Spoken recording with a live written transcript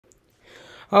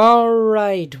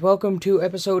Alright, welcome to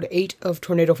episode 8 of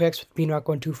Tornado Facts with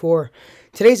Beanrock124.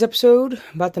 Today's episode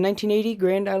about the 1980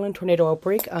 Grand Island tornado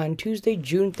outbreak on Tuesday,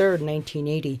 June 3rd,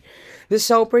 1980.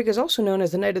 This outbreak is also known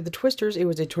as the Night of the Twisters. It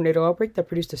was a tornado outbreak that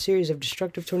produced a series of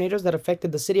destructive tornadoes that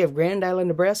affected the city of Grand Island,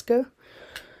 Nebraska.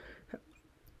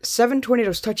 7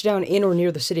 tornadoes touched down in or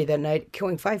near the city that night,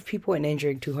 killing 5 people and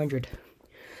injuring 200.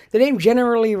 The name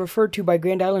generally referred to by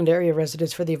Grand Island area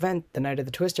residents for the event, the Night of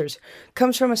the Twisters,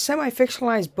 comes from a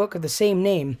semi-fictionalized book of the same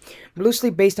name, loosely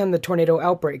based on the tornado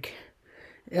outbreak.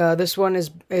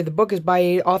 The book is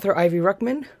by author Ivy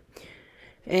Ruckman,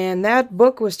 and that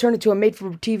book was turned into a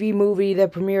made-for-TV movie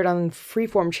that premiered on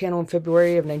Freeform channel in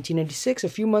February of 1996, a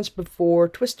few months before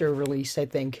Twister released, I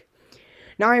think.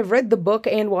 Now, I've read the book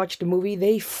and watched the movie.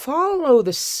 They follow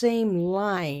the same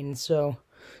storyline,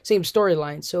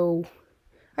 so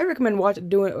I recommend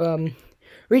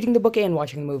reading the book and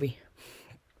watching the movie.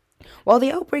 While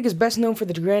the outbreak is best known for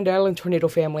the Grand Island tornado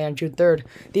family on June 3rd,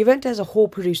 the event as a whole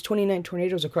produced 29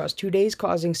 tornadoes across 2 days,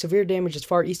 causing severe damage as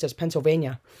far east as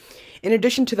Pennsylvania. In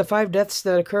addition to the 5 deaths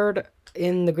that occurred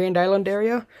in the Grand Island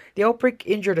area, the outbreak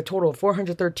injured a total of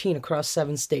 413 across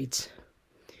 7 states.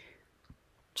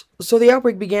 So the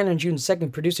outbreak began on June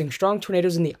 2nd, producing strong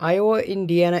tornadoes in the Iowa,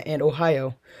 Indiana, and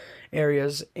Ohio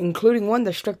areas, including one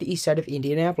that struck the east side of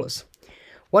Indianapolis.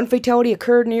 One fatality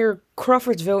occurred near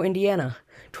Crawfordsville, Indiana.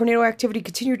 Tornado activity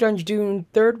continued on June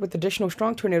 3rd, with additional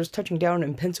strong tornadoes touching down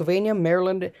in Pennsylvania,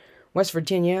 Maryland, West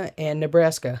Virginia, and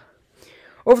Nebraska.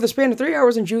 Over the span of 3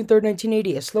 hours on June 3rd,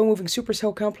 1980, a slow-moving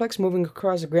supercell complex moving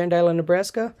across the Grand Island,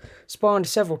 Nebraska, spawned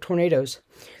several tornadoes.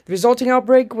 The resulting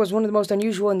outbreak was one of the most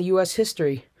unusual in the U.S.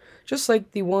 history, just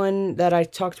like the one that I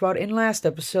talked about in last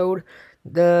episode,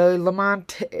 the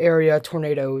Lamont area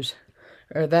tornadoes,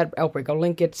 or that outbreak. I'll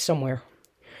link it somewhere.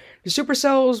 The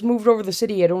supercells moved over the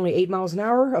city at only 8 miles an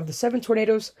hour. Of the 7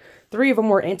 tornadoes, 3 of them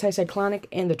were anticyclonic,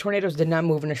 and the tornadoes did not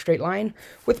move in a straight line,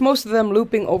 with most of them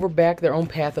looping over back their own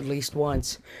path at least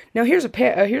once. Now here's a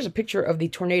picture of the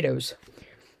tornadoes.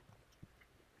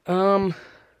 So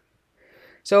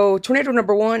tornado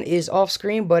number 1 is off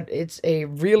screen, but it's a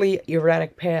really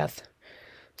erratic path.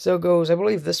 So it goes, I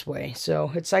believe, this way.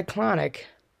 So it's cyclonic.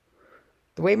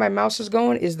 The way my mouse is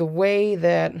going is the way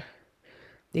that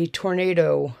the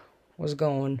tornado was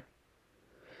going.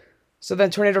 So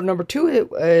then tornado number 2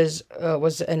 was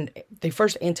the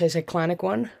first anticyclonic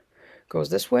one. Goes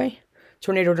this way.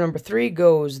 Tornado number 3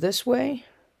 goes this way.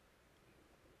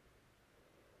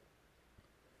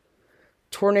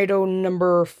 Tornado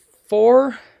number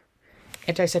 4,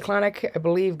 anticyclonic, I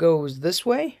believe, goes this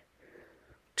way.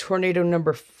 Tornado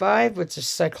number 5, which is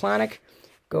cyclonic,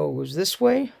 goes this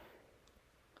way.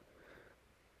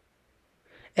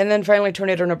 And then finally,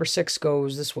 tornado number 6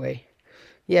 goes this way.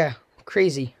 Yeah,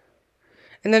 crazy.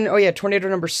 And then, oh yeah, tornado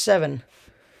number 7.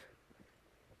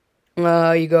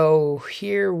 You go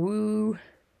here, woo.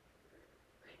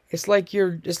 It's like a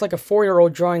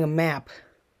 4-year-old drawing a map.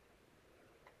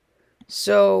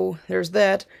 So, there's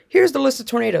that. Here's the list of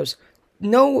tornadoes.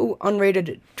 No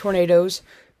unrated tornadoes.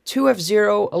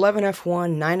 2F0,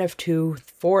 11F1, 9F2,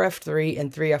 4F3,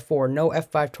 and 3F4. No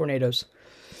F5 tornadoes.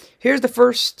 Here's the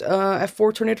first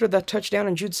F4 tornado that touched down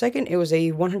on June 2nd. It was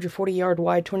a 140-yard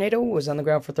wide tornado. It was on the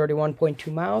ground for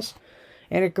 31.2 miles.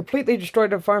 And it completely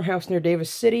destroyed a farmhouse near Davis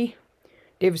City,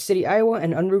 Iowa,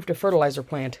 and unroofed a fertilizer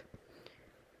plant.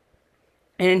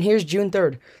 And here's June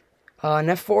 3rd. An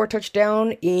F4 touched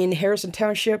down in Harrison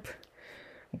Township,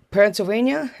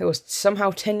 Pennsylvania. It was somehow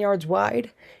 10 yards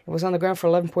wide. It was on the ground for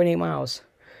 11.8 miles.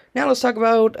 Now let's talk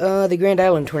about the Grand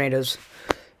Island tornadoes.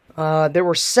 There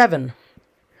were 7.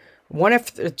 2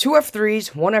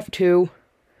 F3s, 1 F2,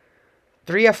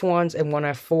 3 F1s, and 1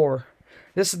 F4.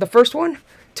 This is the first one.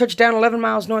 Touched down 11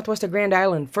 miles northwest of Grand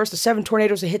Island. First of 7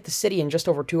 tornadoes to hit the city in just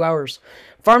over 2 hours.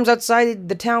 Farms outside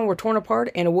the town were torn apart,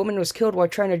 and a woman was killed while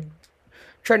trying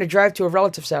to drive to a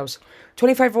relative's house.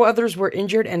 25 others were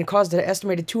injured and caused an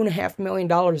estimated $2.5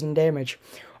 million in damage.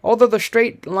 Although the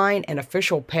straight line and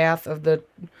official path of the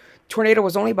tornado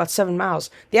was only about 7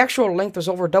 miles, the actual length was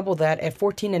over double that at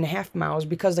 14.5 miles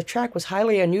because the track was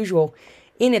highly unusual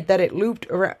in it that it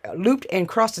looped and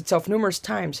crossed itself numerous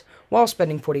times while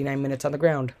spending 49 minutes on the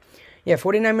ground. Yeah,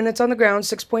 49 minutes on the ground,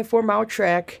 6.4 mile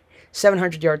track,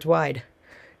 700 yards wide.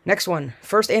 Next one,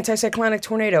 first anticyclonic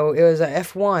tornado. It was a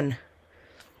F1.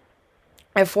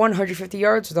 F1, 150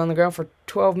 yards, was on the ground for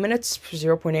 12 minutes,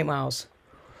 0.8 miles.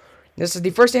 This is the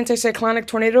first anticyclonic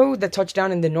tornado that touched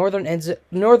down in the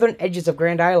northern edges of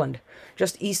Grand Island,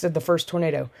 just east of the first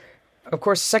tornado. Of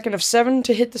course, second of 7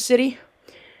 to hit the city.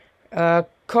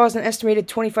 Caused an estimated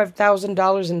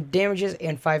 $25,000 in damages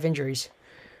and 5 injuries.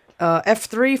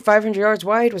 F3, 500 yards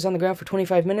wide, was on the ground for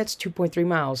 25 minutes, 2.3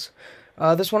 miles.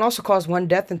 This one also caused one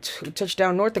death and touched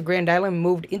down north of Grand Island,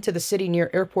 moved into the city near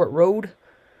Airport Road,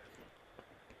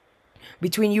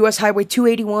 between U.S. Highway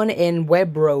 281 and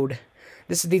Webb Road.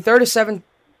 This is the third of 7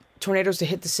 tornadoes to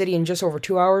hit the city in just over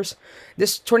 2 hours.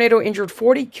 This tornado injured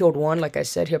 40, killed 1, like I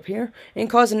said up here, and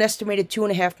caused an estimated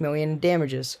 $2.5 million in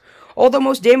damages. Although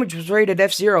most damage was rated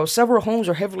F0, several homes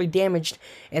were heavily damaged,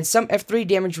 and some F3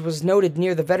 damage was noted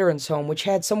near the Veterans Home, which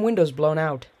had some windows blown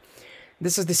out.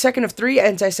 This is the second of 3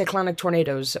 anticyclonic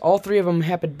tornadoes. All 3 of them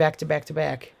happened back to back to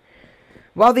back.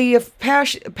 While the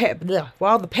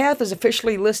path is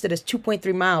officially listed as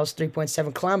 2.3 miles,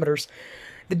 3.7 kilometers,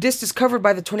 the distance covered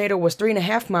by the tornado was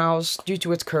 3.5 miles due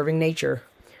to its curving nature.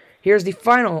 Here's the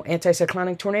final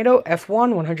anticyclonic tornado.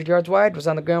 F1, 100 yards wide, was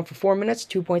on the ground for 4 minutes,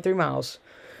 2.3 miles.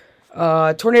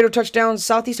 Tornado touched down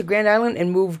southeast of Grand Island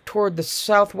and moved toward the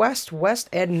southwest, west,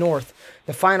 and north.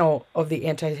 The final of 3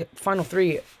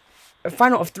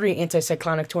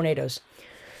 anticyclonic tornadoes.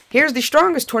 Here's the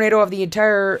strongest tornado of the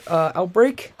entire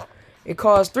outbreak. It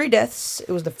caused 3 deaths.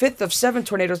 It was the 5th of 7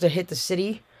 tornadoes that hit the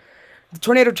city. The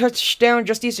tornado touched down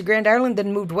just east of Grand Island,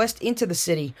 then moved west into the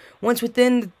city. Once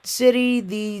within the city,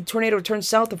 the tornado turned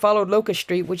south and followed Locust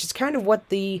Street, which is kind of what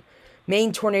the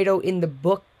main tornado in the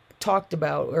book talked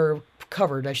about, or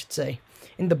covered, I should say,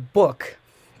 in the book.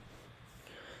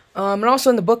 And also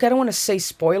in the book, I don't want to say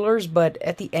spoilers, but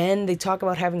at the end, they talk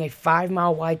about having a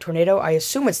 5-mile wide tornado. I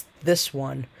assume it's this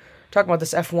one. Talking about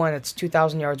this F1, it's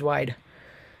 2,000 yards wide.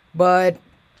 But,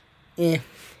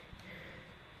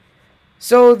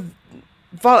 So,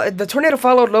 the tornado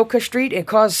followed Locust Street and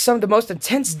caused some of the most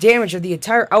intense damage of the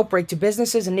entire outbreak to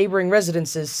businesses and neighboring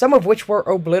residences, some of which were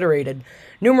obliterated.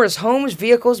 Numerous homes,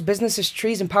 vehicles, businesses,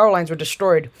 trees, and power lines were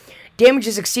destroyed.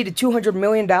 Damages exceeded $200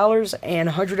 million, and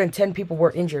 110 people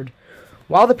were injured.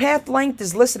 While the path length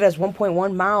is listed as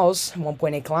 1.1 miles,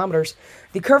 1.8 kilometers,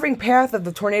 the curving path of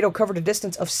the tornado covered a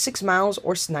distance of 6 miles,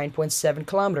 or 9.7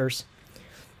 kilometers.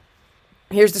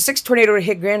 Here's the 6th tornado to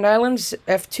hit Grand Island,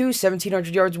 F2,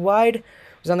 1,700 yards wide,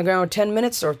 was on the ground in 10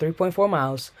 minutes, or 3.4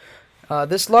 miles.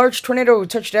 This large tornado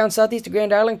touched down southeast of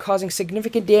Grand Island, causing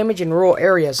significant damage in rural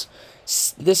areas.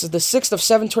 This is the 6th of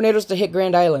 7 tornadoes to hit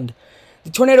Grand Island. The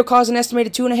tornado caused an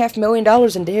estimated $2.5 million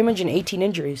in damage and 18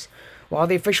 injuries. While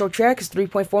the official track is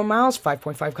 3.4 miles,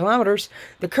 5.5 kilometers,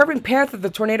 the curving path of the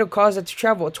tornado caused it to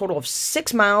travel a total of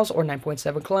 6 miles, or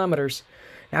 9.7 kilometers.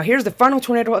 Now here's the final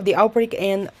tornado of the outbreak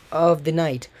and of the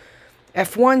night.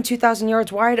 F1, 2,000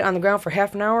 yards wide, on the ground for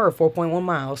half an hour, or 4.1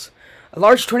 miles. A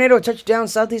large tornado touched down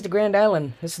southeast of Grand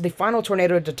Island. This is the final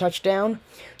tornado to touch down.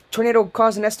 The tornado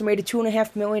caused an estimated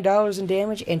 $2.5 million in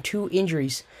damage and 2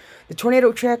 injuries. The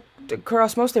tornado tracked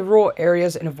across mostly rural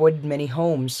areas and avoided many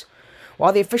homes.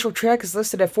 While the official track is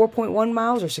listed at 4.1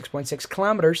 miles, or 6.6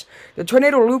 kilometers, the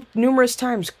tornado looped numerous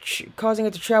times, causing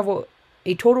it to travel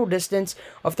a total distance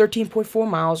of 13.4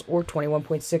 miles, or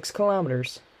 21.6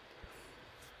 kilometers.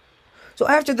 So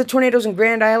after the tornadoes in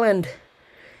Grand Island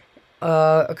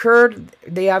occurred,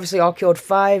 they obviously all killed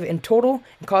 5 in total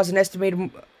and caused an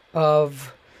estimated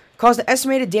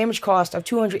damage cost of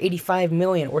 $285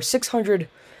 million, or $600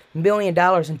 million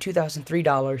in 2003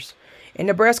 dollars. In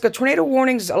Nebraska, tornado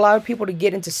warnings allowed people to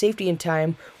get into safety in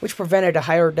time, which prevented a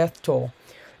higher death toll.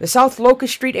 The South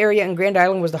Locust Street area in Grand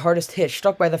Island was the hardest hit,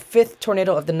 struck by the 5th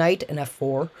tornado of the night, an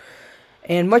F4.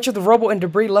 And much of the rubble and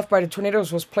debris left by the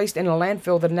tornadoes was placed in a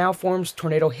landfill that now forms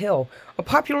Tornado Hill, a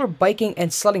popular biking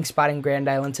and sledding spot in Grand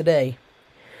Island today.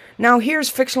 Now here's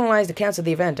fictionalized accounts of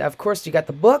the event. Of course, you got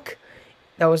the book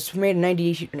that was made in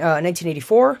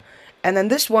 1984, and then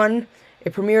this one,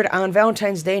 it premiered on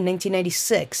Valentine's Day in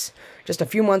 1996, just a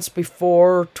few months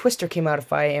before Twister came out,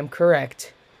 if I am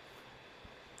correct.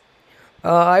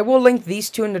 I will link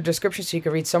these 2 in the description so you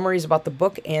can read summaries about the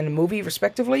book and the movie,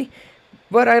 respectively.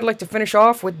 But I'd like to finish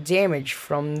off with damage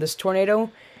from this tornado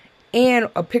and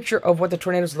a picture of what the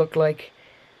tornadoes looked like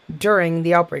during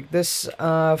the outbreak. Let's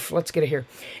get it here.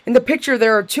 In the picture,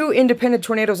 there are 2 independent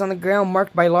tornadoes on the ground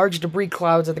marked by large debris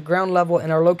clouds at the ground level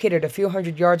and are located a few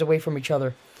hundred yards away from each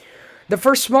other. The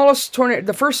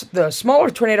smaller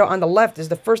tornado on the left is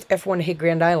the first F1 to hit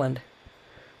Grand Island,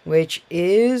 which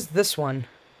is this one.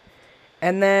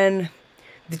 And then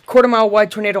the quarter-mile wide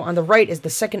tornado on the right is the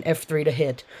second F3 to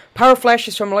hit. Power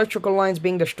flashes from electrical lines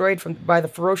being destroyed by the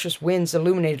ferocious winds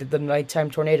illuminated the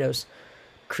nighttime tornadoes.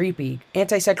 Creepy.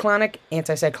 Anticyclonic.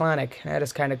 That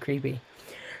is kind of creepy.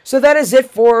 So that is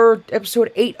it for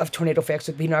episode 8 of Tornado Facts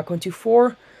with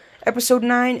Beanrock124. Episode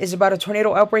 9 is about a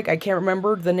tornado outbreak I can't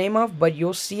remember the name of, but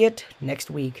you'll see it next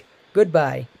week.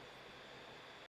 Goodbye.